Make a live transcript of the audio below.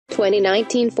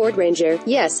2019 Ford Ranger.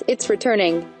 Yes, it's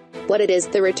returning. What it is,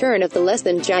 the return of the less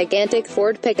than gigantic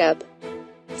Ford pickup.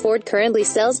 Ford currently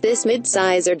sells this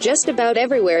mid-sizer just about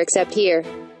everywhere except here.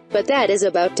 But that is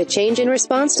about to change in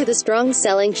response to the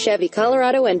strong-selling Chevy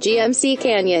Colorado and GMC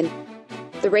Canyon.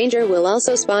 The Ranger will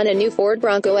also spawn a new Ford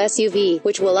Bronco SUV,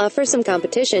 which will offer some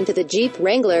competition to the Jeep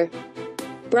Wrangler.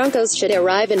 Broncos should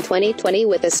arrive in 2020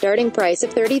 with a starting price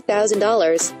of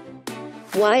 $30,000.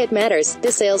 Why it matters: the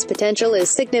sales potential is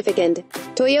significant.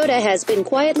 Toyota has been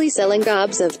quietly selling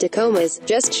gobs of Tacomas,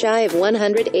 just shy of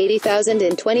 180,000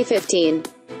 in 2015.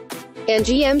 And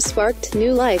GM sparked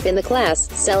new life in the class,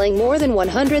 selling more than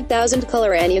 100,000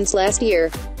 Color Anions last year.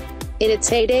 In its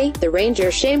heyday, the Ranger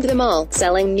shamed them all,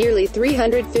 selling nearly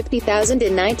 350,000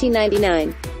 in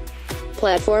 1999.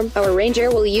 Platform: our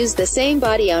Ranger will use the same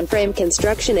body-on-frame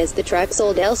construction as the truck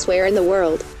sold elsewhere in the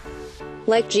world.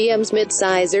 Like GM's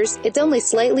mid-sizers, it's only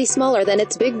slightly smaller than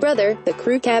its big brother. The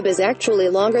crew cab is actually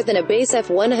longer than a base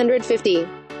F-150.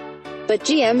 But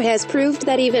GM has proved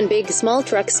that even big small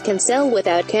trucks can sell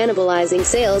without cannibalizing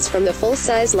sales from the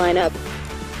full-size lineup.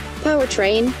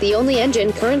 Powertrain: the only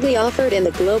engine currently offered in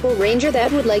the global Ranger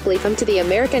that would likely come to the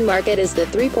American market is the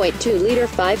 3.2-liter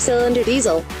 5-cylinder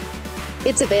diesel.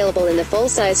 It's available in the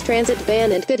full-size Transit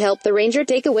van and could help the Ranger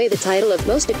take away the title of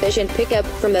most efficient pickup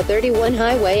from the 31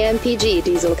 Highway MPG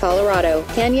diesel Colorado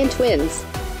Canyon twins.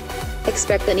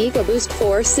 Expect an EcoBoost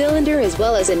 4-cylinder as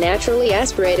well as a naturally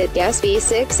aspirated gas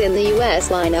V6 in the US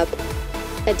lineup.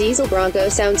 A diesel Bronco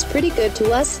sounds pretty good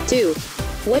to us, too.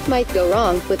 What might go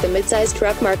wrong? With the midsize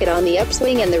truck market on the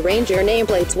upswing and the Ranger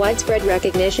nameplate's widespread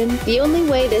recognition, the only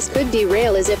way this could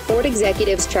derail is if Ford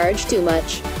executives charge too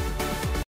much.